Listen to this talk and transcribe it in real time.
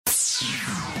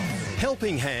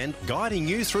Helping Hand, guiding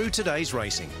you through today's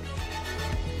racing.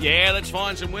 Yeah, let's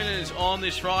find some winners on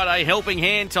this Friday. Helping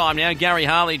Hand time now. Gary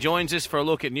Harley joins us for a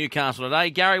look at Newcastle today.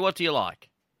 Gary, what do you like?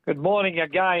 Good morning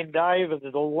again, Dave. It's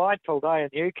a delightful day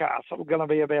in Newcastle. Going to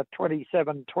be about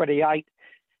 27-28.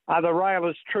 The rail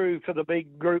is true for the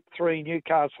big Group 3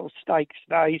 Newcastle Stakes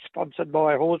Day, sponsored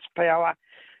by Horsepower.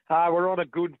 We're on a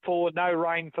good forward. No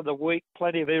rain for the week.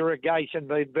 Plenty of irrigation,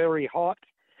 been very hot.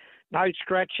 No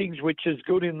scratchings, which is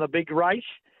good in the big race.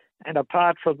 And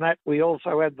apart from that, we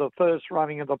also had the first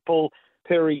running of the Paul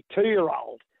Perry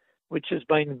 2-year-old, which has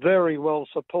been very well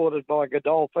supported by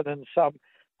Godolphin and some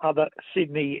other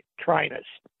Sydney trainers.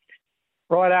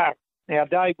 Righto. Now,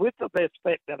 Dave, with the best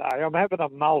bet today, I'm having a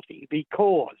multi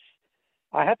because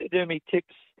I had to do my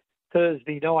tips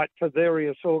Thursday night for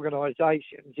various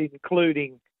organisations,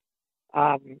 including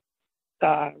Racing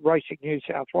New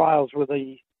South Wales with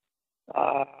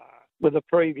a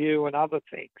preview and other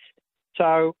things.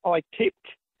 So I tipped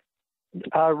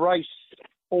race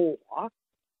 4,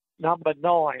 number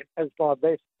 9, as my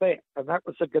best bet, and that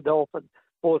was the Godolphin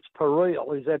horse Peril,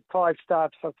 who's had 5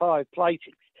 starts for 5 placings.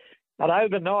 But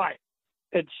overnight,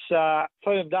 it's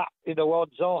firmed up into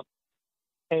odds on.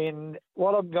 And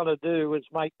what I'm going to do is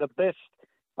make the best.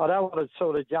 I don't want to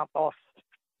sort of jump off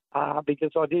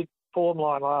because I did form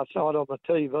line last night on the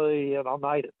TV and I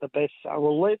made it the best. So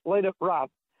we'll let it run.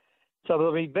 So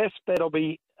the best bet will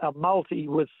be a multi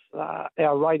with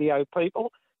our radio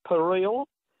people. Peril,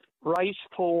 race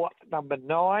 4, number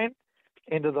 9,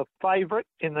 into the favourite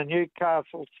in the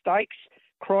Newcastle Stakes.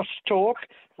 Cross Talk,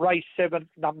 race 7,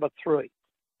 number 3.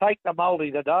 Take the multi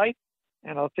today,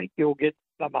 and I think you'll get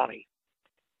the money.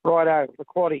 Righto, the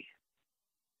quaddie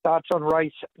starts on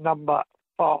race number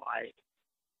 5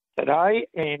 today,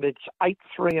 and it's 8,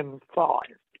 3 and 5.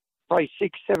 Race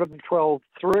 6, 7, 12,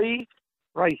 3.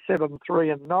 Race 7,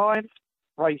 3 and 9.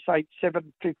 Race 8,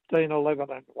 7, 15, 11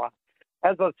 and 1.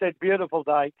 As I said, beautiful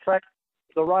day. Track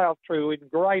the rail through in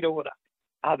great order.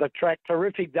 The track,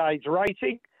 terrific days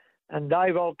racing. And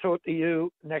Dave, I'll talk to you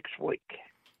next week.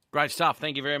 Great stuff.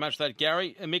 Thank you very much for that,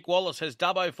 Gary. Mick Wallace has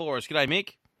Dubbo for us. G'day,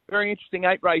 Mick. Very interesting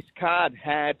 8-race card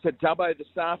had to Dubbo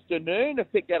this afternoon. I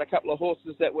picked out a couple of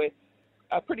horses that we're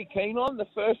pretty keen on. The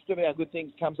first of our good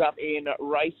things comes up in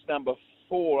race number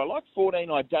 4. I like 14,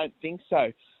 I don't think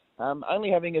so.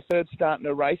 Only having a third start in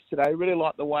a race today. Really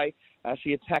like the way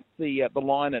she attacked the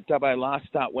line at Dubbo last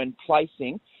start when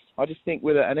placing. I just think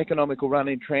with an economical run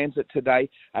in transit today,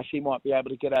 she might be able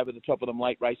to get over the top of them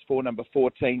late. Race 4, number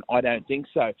 14, I don't think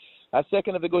so.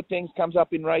 Second of the good things comes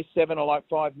up in race 7. I like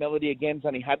 5, Melody. Again,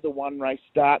 only had the 1 race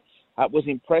start. Was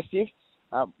impressive.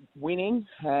 Winning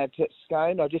to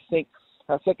Scone. I just think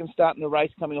second start in the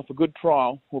race coming off a good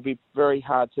trial will be very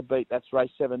hard to beat. That's race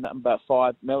 7, number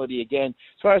 5, Melody again.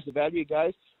 As far as the value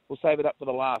goes, we'll save it up for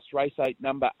the last. Race 8,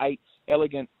 number 8,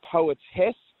 Elegant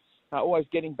Poetess. Always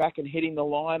getting back and hitting the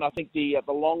line. I think the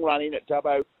long run in at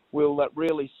Dubbo will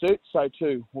really suit. So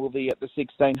too will the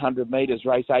 1,600 metres.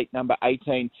 Race 8, number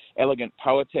 18, Elegant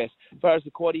Poetess. As far as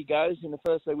the quaddie goes, in the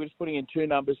first leg, we're just putting in 2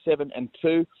 numbers, 7 and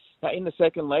 2. In the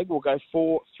second leg, we'll go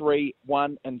 4, 3,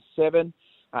 1 and 7.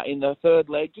 In the third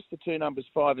leg, just the 2 numbers,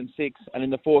 5 and 6. And in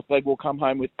the fourth leg, we'll come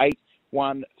home with 8,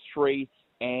 1, 3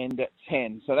 and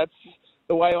 10. So that's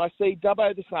the way I see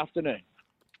Dubbo this afternoon.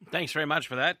 Thanks very much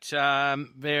for that,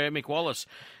 Mick Wallace.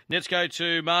 Let's go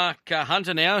to Mark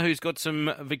Hunter now, who's got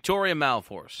some Victoria mail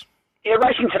for us. Yeah,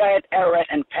 racing today at Ararat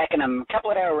and Pakenham. A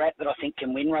couple at Ararat that I think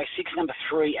can win. Race 6, number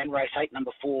 3, and race 8,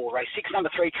 number 4. Race 6, number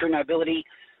 3, True Nobility.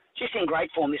 Just in great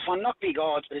form, this one. Not big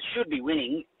odds, but it should be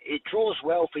winning. It draws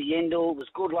well for Yendall. Was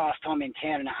good last time in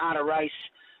town in a harder race.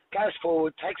 Goes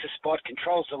forward, takes a spot,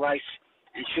 controls the race,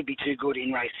 and should be too good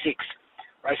in race 6.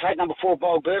 Race 8, number 4,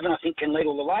 Bold Bourbon, I think can lead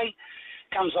all the way.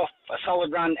 Comes off a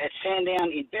solid run at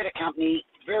Sandown in better company,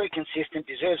 very consistent,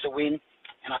 deserves a win,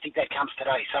 and I think that comes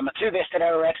today. So my 2 best at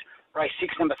Ararat, race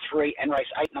 6, number 3, and race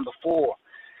 8, number 4.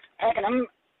 Pakenham,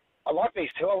 I like these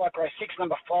 2. I like race 6,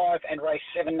 number 5, and race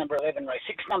 7, number 11. Race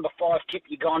 6, number 5, Kip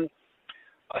You Gone,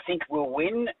 I think will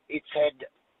win. It had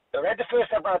the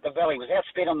first up at the Valley, was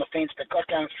outsped on the fence, but got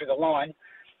going through the line.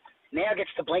 Now gets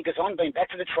the blinkers on, been back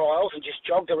to the trials, and just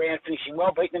jogged around, finishing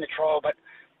well beaten in the trial, but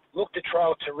looked the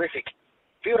trial terrific.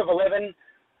 Field of 11,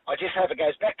 I just hope it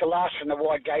goes back to last from the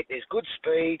wide gate. There's good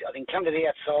speed. I think come to the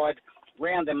outside,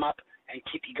 round them up, and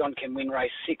Kip You Gone can win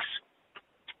race 6.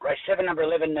 Race 7, number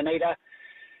 11, Nanita.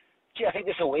 Gee, I think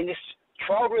this will win. This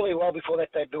trialled really well before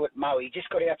that debut at Moe. He just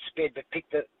got outsped, but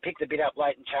picked the bit up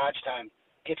late and charged home.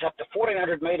 Gets up to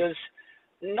 1,400 metres.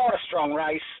 Not a strong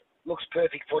race. Looks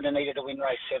perfect for Nanita to win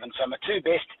race 7. So my 2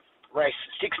 best, race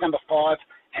 6, number 5,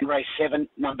 and race 7,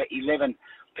 number 11.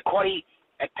 The quaddie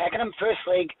at Pakenham. First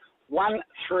leg, 1,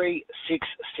 3, 6,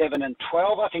 7 and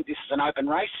 12. I think this is an open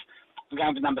race. I'm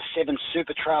going with number 7,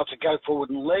 Super Trail, to go forward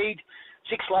and lead.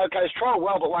 6 Locos, trial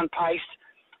well but one paced.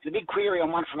 The big query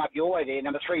on one from up your way there,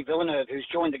 number 3 Villeneuve, who's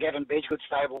joined the Gavin Bedgood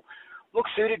stable.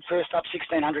 Looks suited first up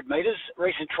 1,600 metres.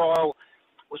 Recent trial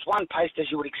was one paced as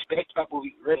you would expect, but will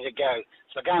be ready to go.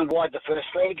 So going wide the first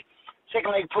leg.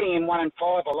 Second leg, putting in 1 and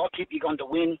 5. I like Keep You Gone to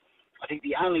win. I think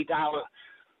the only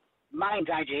main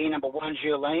danger here, number 1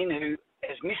 Jolene, who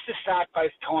has missed the start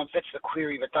both times. That's the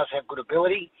query, but does have good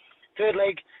ability. Third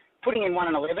leg, putting in 1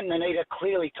 and 11. Nanita,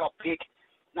 clearly top pick.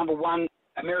 Number 1,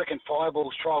 American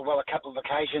Fireballs, trialled well a couple of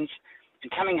occasions.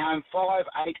 And coming home, 5,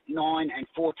 8, 9 and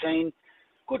 14.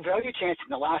 Good value chance in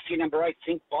the last year. Number 8,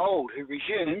 Think Bold, who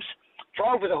resumes.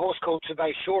 Trialled with a horse called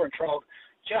Survey Shore and trialled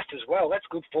just as well. That's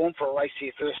good form for a race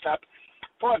here first up.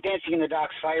 5, Dancing in the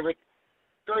Dark's favourite.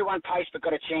 Very one pace but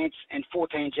got a chance. And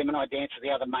 14, Gemini Dance for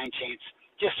the other main chance.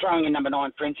 Just throwing in number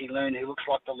 9, Frenzy Loon, who looks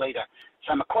like the leader.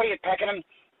 So Macquarie at Pakenham.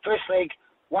 First leg,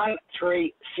 1,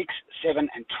 3, 6, 7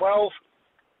 and 12.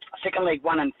 Second leg,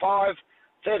 1 and 5.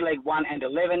 Third leg, 1 and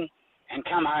 11. And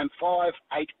come home, 5,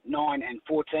 8, 9 and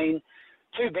 14.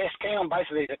 2 best, keen on both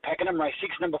of these at Pakenham. Race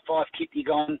 6, number 5, Keep You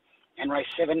Gone. And race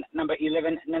 7, number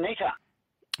 11, Nanita.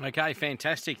 Okay,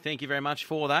 fantastic. Thank you very much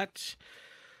for that.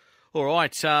 All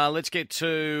right, let's get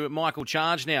to Michael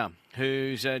Charge now,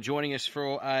 who's joining us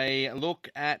for a look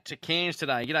at Cairns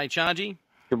today. G'day, Chargy.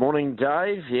 Good morning,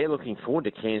 Dave. Yeah, looking forward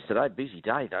to Cairns today. Busy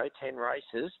day, though, 10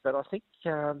 races. But I think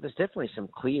there's definitely some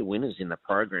clear winners in the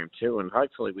program, too, and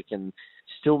hopefully we can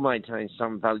still maintain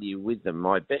some value with them.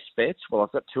 My best bets, well,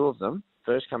 I've got 2 of them.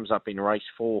 First comes up in race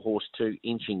 4, horse 2,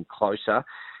 Inching Closer.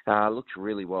 Looks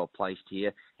really well placed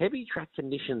here. Heavy track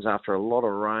conditions after a lot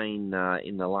of rain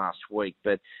in the last week,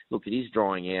 but look, it is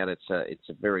drying out. It's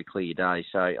a very clear day,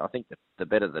 so I think the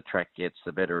better the track gets,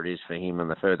 the better it is for him, and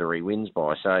the further he wins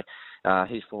by. So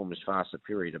his form is far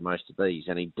superior to most of these,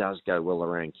 and he does go well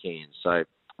around Cairns. So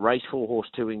race 4, horse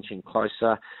 2, Inching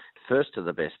Closer. First of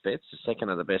the best bets. The second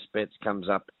of the best bets comes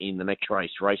up in the next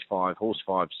race. Race 5, horse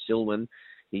 5, Silman.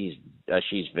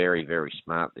 She's very, very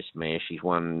smart, this mare. She's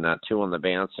won 2 on the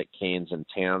bounce at Cairns and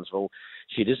Townsville.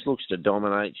 She just looks to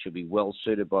dominate. She'll be well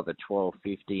suited by the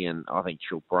 1250, and I think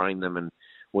she'll brain them and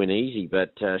win easy,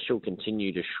 but she'll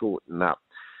continue to shorten up.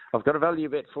 I've got a value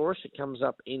bet for us. It comes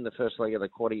up in the first leg of the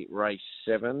quaddie, race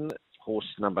 7, horse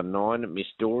number 9, Miss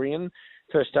Dorian.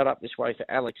 First start up this way for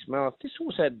Alex Malloff. This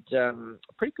horse had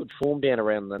pretty good form down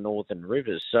around the Northern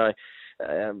Rivers, so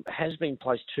has been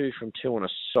placed 2 from 2 on a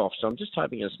soft, so I'm just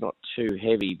hoping it's not too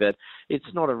heavy, but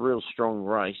it's not a real strong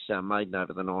race, maiden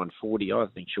over the 940. I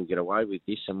think she'll get away with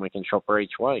this, and we can shop her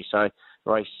each way. So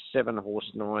race 7, horse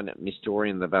 9, Miss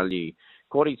Dorian, the value.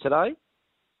 Quaddie today,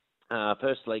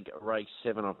 first leg, race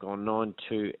 7, I've gone 9,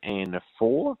 2 and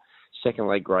 4. Second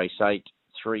leg, race 8,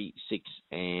 3, 6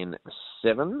 and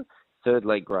 7. Third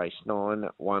leg, race 9,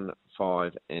 1,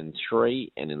 5 and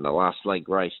 3. And in the last leg,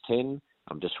 race 10,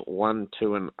 I'm just 1,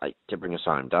 2 and 8 to bring us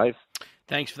home, Dave.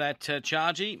 Thanks for that,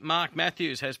 Chargy. Mark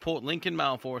Matthews has Port Lincoln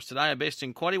mail for us today, a best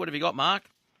in quaddie. What have you got, Mark?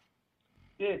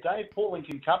 Yeah, Dave, Port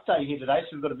Lincoln Cup Day here today,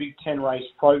 so we've got a big 10-race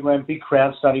program, big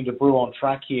crowd starting to brew on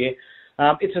track here.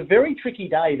 It's a very tricky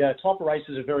day. The type of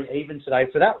races are very even today.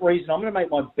 For that reason, I'm going to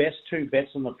make my best 2 bets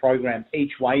on the program,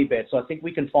 each way bets. I think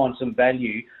we can find some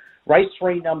value. Race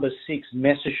 3, number 6,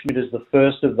 Messerschmitt is the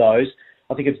first of those.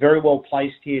 I think it's very well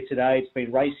placed here today. It's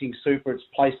been racing super. It's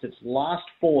placed its last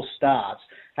 4 starts.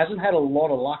 Hasn't had a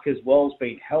lot of luck as well. It's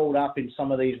been held up in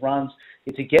some of these runs.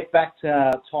 It's a get-back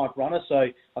type runner, so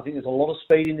I think there's a lot of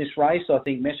speed in this race. I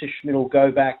think Messerschmitt will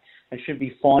go back and should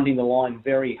be finding the line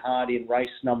very hard in race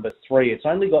number 3. It's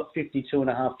only got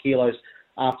 52.5 kilos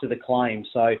after the claim,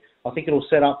 so I think it'll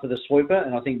set up for the sweeper,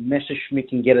 and I think Messerschmitt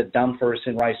can get it done for us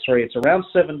in race 3. It's around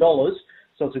 $7,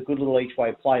 so it's a good little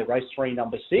each-way play. Race 3,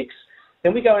 number 6.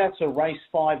 Then we go out to race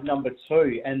 5, number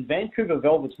 2, and Vancouver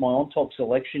Velvet's my on-top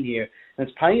selection here, and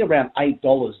it's paying around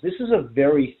 $8. This is a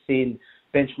very thin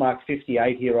benchmark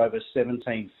 58 here over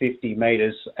 1750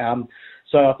 metres.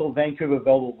 So I thought Vancouver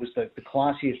Velvet was the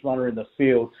classiest runner in the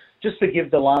field. Just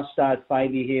forgive the last start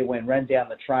failure here when ran down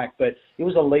the track, but it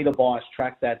was a leader bias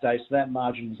track that day, so that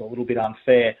margin was a little bit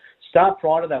unfair. Start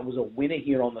prior to that was a winner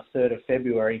here on the 3rd of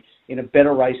February in a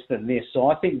better race than this. So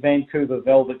I think Vancouver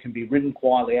Velvet can be ridden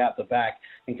quietly out the back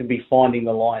and can be finding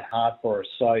the line hard for us.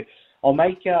 So I'll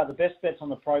make the best bets on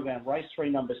the program, race 3,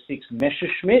 number 6,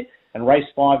 Messerschmitt, and race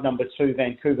 5, number 2,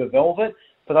 Vancouver Velvet.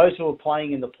 For those who are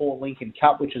playing in the Port Lincoln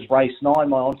Cup, which is race 9,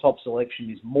 my on-top selection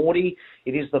is Morty.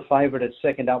 It is the favourite at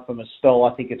second up from a spell.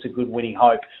 I think it's a good winning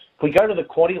hope. If we go to the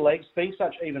quaddie legs, being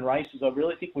such even races, I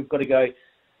really think we've got to go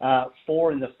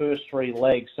 4 in the first 3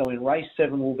 legs. So in race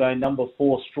 7, we'll go number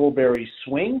 4, Strawberry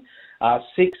Swing.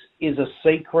 6 is a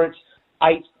Secret,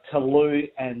 8 Taloo,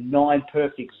 and 9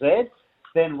 Perfect Z.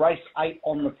 Then race 8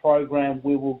 on the program,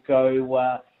 we will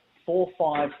go 4,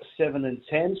 5, 7, and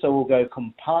 10. So we'll go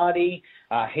Comparty,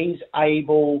 He's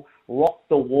Able, Rock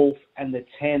the Wolf, and the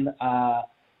 10,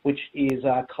 which is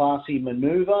Classy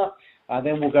Maneuver.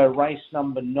 Then we'll go race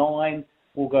number 9.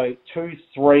 We'll go 2,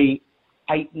 3,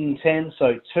 8, and 10.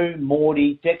 So 2,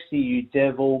 Morty, Dexter You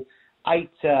Devil, 8,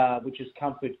 which is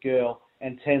Comfort Girl,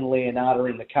 and 10, Leonardo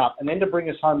in the Cup. And then to bring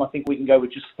us home, I think we can go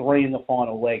with just 3 in the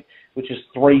final leg, which is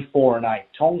 3, 4, and 8.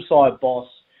 Tongside Boss,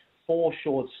 4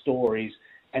 Short Stories,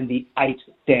 and the 8,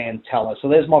 Dan Teller. So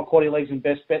there's my quaddy legs and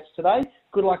best bets today.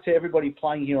 Good luck to everybody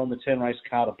playing here on the 10-race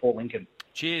card at Port Lincoln.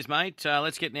 Cheers, mate.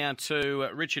 Let's get now to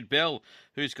Richard Bell,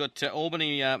 who's got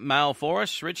Albany mail for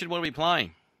us. Richard, what are we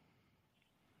playing?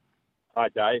 Hi,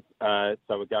 Dave.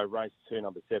 So we go race 2,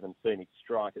 number 7, Scenic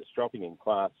Strike. It's dropping in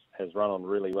class, has run on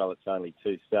really well. It's only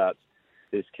 2 starts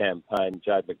this campaign.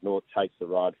 Jade McNaught takes the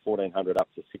ride, 1,400 up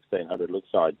to 1,600 looks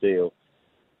ideal.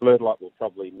 Blurred Light will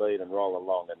probably lead and roll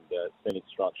along, and Scenic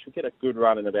Strike should get a good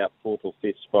run in about 4th or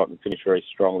 5th spot and finish very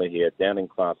strongly here. Down in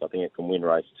class, I think it can win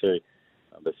race 2,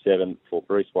 number 7, for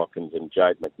Bruce Watkins and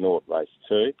Jade McNaught, race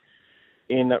 2.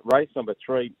 In race number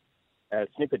 3,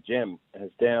 Snipper Gem has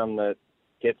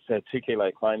gets a 2 kilo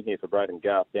claim here for Braden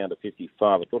Garth down to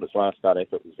 55. I thought his last start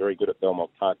effort was very good at Belmont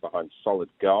Park behind Solid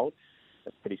Gold.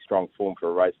 That's pretty strong form for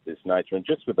a race of this nature. And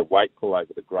just with the weight pull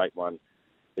over the Great One,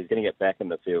 he's going to get back in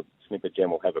the field. Snipper Gem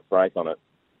will have a break on it.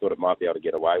 Thought it might be able to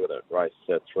get away with it. Race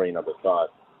 3, number 5,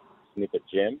 Snipper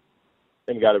Gem.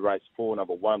 Then we go to race 4,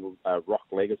 number 1, Rock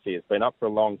Legacy. It's been up for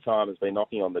a long time. It's been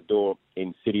knocking on the door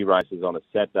in city races on a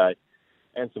Saturday.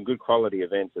 And some good quality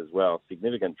events as well.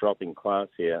 Significant drop in class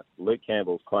here. Luke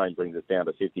Campbell's claim brings it down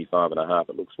to 55.5.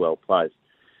 It looks well placed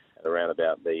at around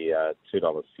about the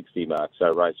 $2.60 mark.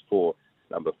 So race 4,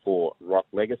 number 4, Rock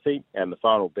Legacy. And the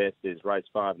final best is race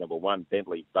 5, number 1,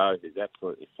 Bentley Bow, who's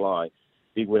absolutely flying.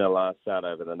 Big winner last start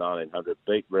over the 1900.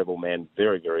 Beat Rebel Man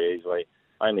very, very easily.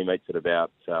 Only meets at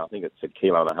about, I think it's 1.5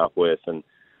 kilos worse, and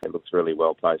it looks really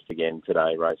well placed again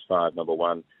today. Race 5, number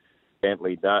 1,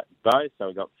 Bentley Bow. So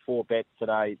we've got 4 bets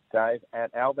today, Dave,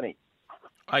 at Albany.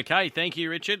 Okay, thank you,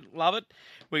 Richard. Love it.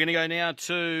 We're going to go now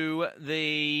to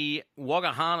the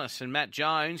Wagga Harness and Matt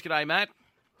Jones. G'day, Matt.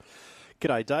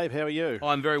 G'day, Dave. How are you?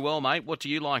 I'm very well, mate. What do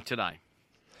you like today?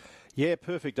 Yeah,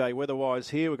 perfect day weather-wise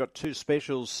here. We've got 2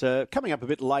 specials coming up a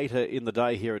bit later in the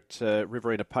day here at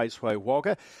Riverina Paceway,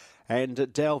 Wagga.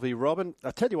 And Dalby Robin,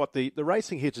 I tell you what, the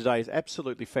racing here today is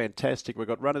absolutely fantastic. We've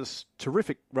got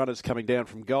terrific runners coming down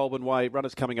from Goulburn Way,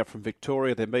 runners coming up from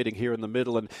Victoria. They're meeting here in the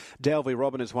middle, and Dalby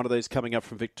Robin is one of these coming up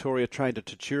from Victoria, trained at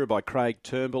Tatura by Craig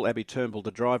Turnbull. Abby Turnbull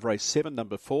to drive race 7,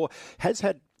 number 4. Has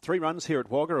had 3 runs here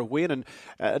at Wagga, a win, and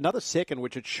another second,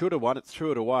 which it should have won. It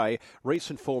threw it away.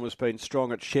 Recent form has been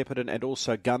strong at Shepparton and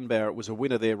also Gunbower. It was a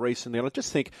winner there recently. And I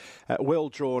just think well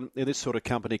drawn in this sort of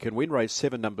company can win race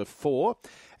 7, number 4.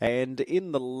 And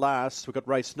in the last, we've got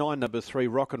race 9, number 3,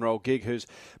 Rock and Roll Gig, who's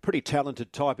a pretty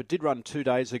talented type. It did run 2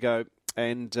 days ago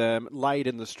and laid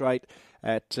in the straight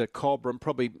at Cobram,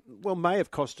 may have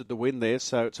costed the win there,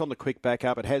 so it's on the quick back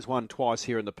up. It has won twice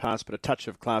here in the past, but a touch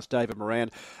of class. David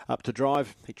Moran up to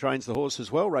drive. He trains the horse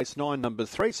as well. Race 9, number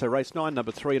 3. So race 9,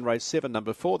 number 3 and race 7,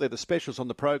 number 4. They're the specials on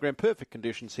the program. Perfect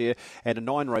conditions here and a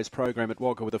 9-race program at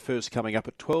Wagga with the first coming up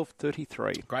at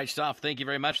 12:33. Great stuff. Thank you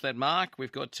very much for that, Mark.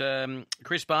 We've got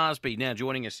Chris Barsby now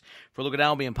joining us for a look at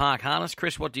Albion Park Harness.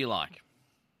 Chris, what do you like?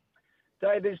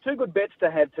 Dave, there's 2 good bets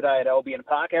to have today at Albion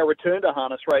Park. Our return to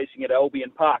harness racing at Albion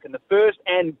Park. And the first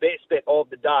and best bet of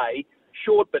the day,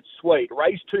 short but sweet.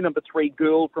 Race 2, number 3,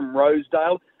 Girl from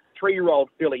Rosedale. 3-year-old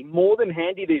filly. More than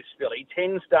handy, this filly.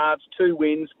 10 starts, 2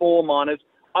 wins, 4 minors.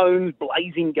 Owns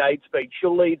blazing gate speed.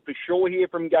 She'll lead for sure here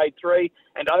from gate 3.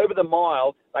 And over the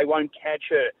mile, they won't catch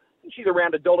her. She's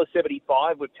around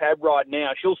 $1.75 with Tab right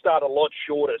now. She'll start a lot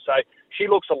shorter. So she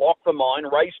looks a lock for mine.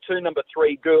 Race 2, number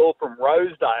 3, Girl from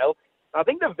Rosedale. I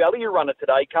think the value runner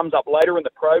today comes up later in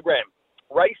the program.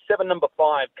 Race 7, number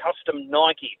 5, Custom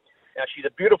Nike. Now, she's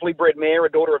a beautifully bred mare,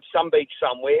 a daughter of Some Beach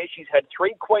somewhere. She's had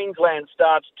 3 Queensland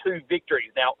starts, 2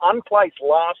 victories. Now, unplaced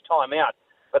last time out,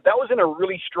 but that was in a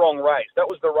really strong race.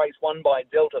 That was the race won by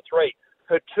Delta 3.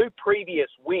 Her 2 previous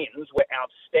wins were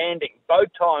outstanding, both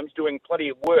times doing plenty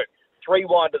of work. 3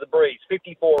 wide to the breeze,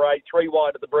 54.8, 3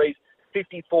 wide to the breeze,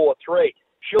 54.3.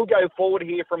 She'll go forward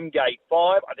here from gate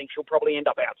 5. I think she'll probably end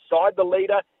up outside the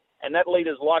leader, and that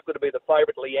leader's likely to be the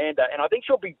favourite, Leander. And I think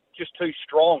she'll be just too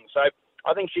strong. So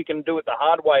I think she can do it the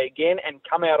hard way again and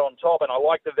come out on top, and I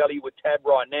like the value with Tab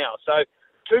right now. So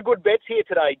two good bets here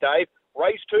today, Dave.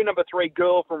 Race 2, number 3,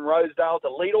 Girl from Rosedale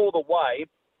to lead all the way.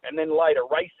 And then later,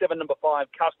 race 7, number 5,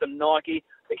 Custom Nike.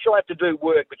 I think she'll have to do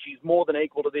work, but she's more than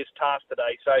equal to this task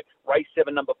today. So race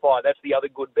 7, number 5, that's the other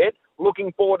good bet.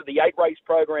 Looking forward to the 8-race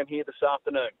program here this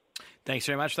afternoon. Thanks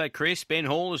very much for that, Chris. Ben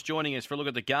Hall is joining us for a look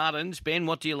at the Gardens. Ben,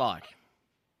 what do you like?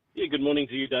 Yeah, good morning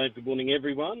to you, Dave. Good morning,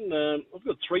 everyone. I've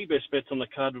got 3 best bets on the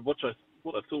card with what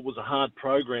I thought was a hard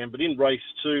program. But in race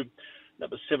 2,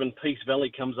 number 7, Peace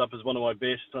Valley comes up as one of my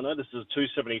best. I know this is a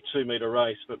 272-metre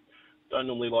race, but don't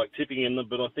normally like tipping in them.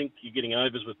 But I think you're getting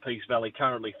overs with Peace Valley.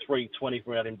 Currently 3.20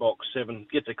 from out in box 7.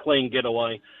 Gets a clean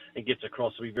getaway and gets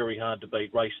across. It'll be very hard to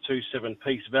beat. Race 2, 7,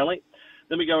 Peace Valley.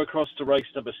 Then we go across to race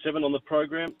number 7 on the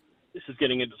program. This is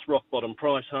getting its rock bottom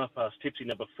price, half past tipsy,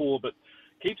 number 4, but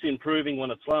keeps improving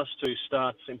on its last 2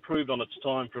 starts, improved on its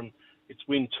time from its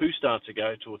win 2 starts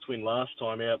ago to its win last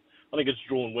time out. I think it's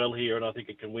drawn well here, and I think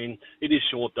it can win. It is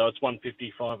short, though. It's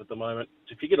 155 at the moment.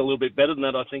 So if you get a little bit better than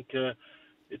that, I think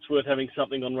it's worth having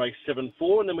something on race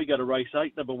 7-4. And then we go to race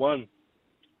 8, number 1.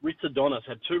 Ritz Adonis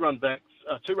had 2 runs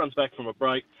back from a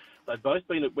break. They've both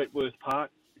been at Wentworth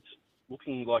Park. It's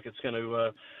looking like it's going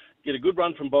to get a good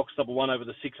run from box number 1 over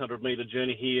the 600-metre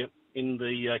journey here in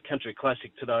the Country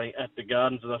Classic today at the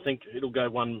Gardens, and I think it'll be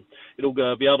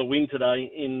able to win today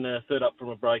in third up from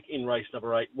a break in race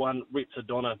number 8, 1 Ritz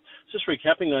Adonis. Just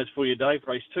recapping those for you, Dave.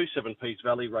 Race 2, 7 Peace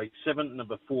Valley. Race 7,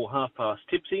 number 4, half past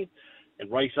tipsy,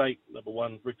 and race 8, number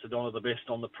 1 Ritz Adonis, the best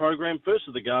on the program. First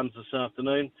of the Gardens this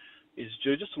afternoon is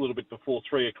due just a little bit before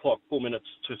 3 o'clock, 4 minutes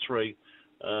to 3.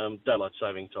 Daylight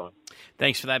saving time.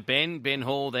 Thanks for that, Ben. Ben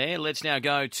Hall there. Let's now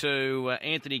go to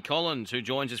Anthony Collins, who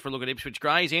joins us for a look at Ipswich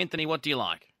Greys. Anthony, what do you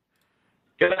like?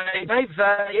 G'day, Dave.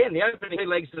 In the opening 2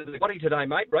 legs of the body today,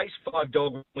 mate. Race 5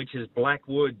 dog, which is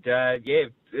Blackwood.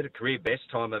 Had a career best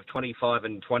time of 25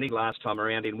 and 20 last time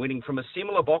around in winning from a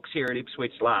similar box here at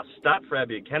Ipswich last start for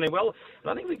Abby Cannewell.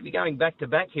 And I think we could be going back to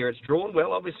back here. It's drawn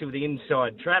well, obviously, with the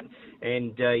inside trap.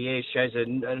 And, shows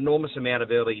an enormous amount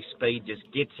of early speed, just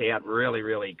gets out really,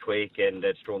 really quick. And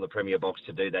it's drawn the Premier box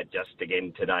to do that just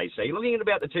again today. So you're looking at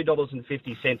about the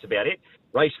 $2.50 about it.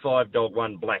 Race 5 dog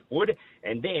 1 Blackwood.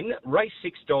 And then race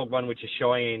 6 dog 1, which is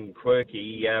Cheyenne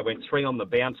Quirky, went 3 on the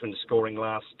bounce when scoring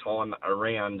last time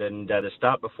around. And the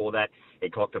start before that,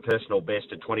 it clocked a personal best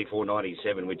at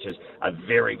 24.97, which is a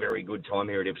very, very good time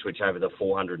here at Ipswich over the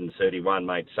 431,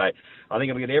 mate. So I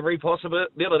think I'm going to get every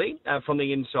possibility from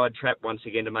the inside trap once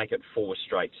again to make it 4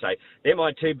 straight. So they're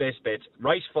my 2 best bets.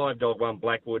 Race 5 dog 1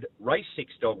 Blackwood, race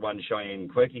 6 dog 1 Cheyenne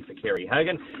Quirky for Kerry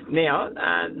Hogan. Now,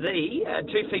 the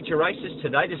 2 feature races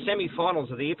today, the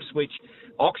semi-finals of the Ipswich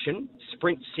Auction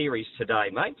Sprint Series today,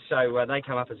 mate. So they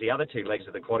come up as the other 2 legs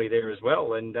of the quaddie there as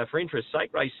well. And for interest's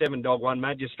sake, race 7 dog 1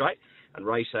 Magistrate and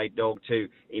race 8 dog 2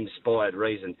 Inspired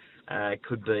Reason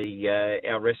could be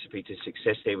our recipe to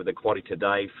success there with the quaddie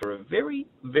today for a very,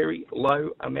 very low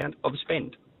amount of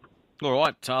spend. All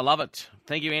right, I love it.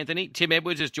 Thank you, Anthony. Tim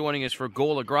Edwards is joining us for a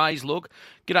Gawler Greys look.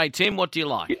 G'day, Tim. What do you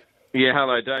like? Yeah,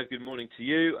 hello, Dave. Good morning to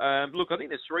you. Look, I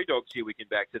think there's 3 dogs here we can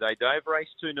back today, Dave. Race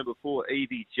 2, number 4,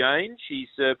 Evie Jane. She's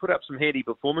put up some handy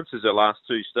performances her last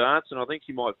 2 starts, and I think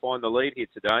she might find the lead here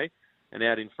today. And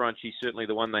out in front, she's certainly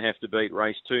the one they have to beat,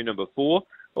 race 2, number 4.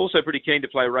 Also pretty keen to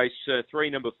play race 3,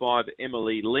 number 5,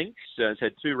 Emily Lynx. Has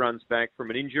had 2 runs back from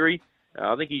an injury.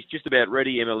 I think he's just about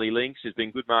ready, Emily Lynx. There's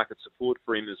been good market support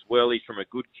for him as well. He's from a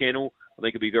good kennel. I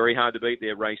think it'll be very hard to beat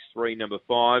there, race 3, number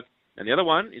 5. And the other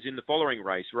one is in the following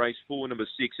race, race 4, number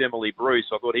 6, Emily Bruce.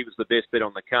 I thought he was the best bet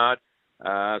on the card.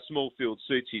 Small field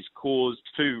suits his cause.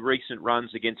 2 recent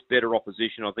runs against better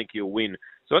opposition. I think he'll win.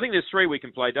 So I think there's 3 we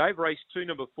can play, Dave. Race 2,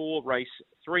 number 4, race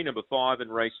 3, number 5,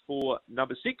 and race 4,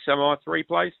 number 6. Am I 3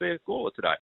 plays for Gawler today?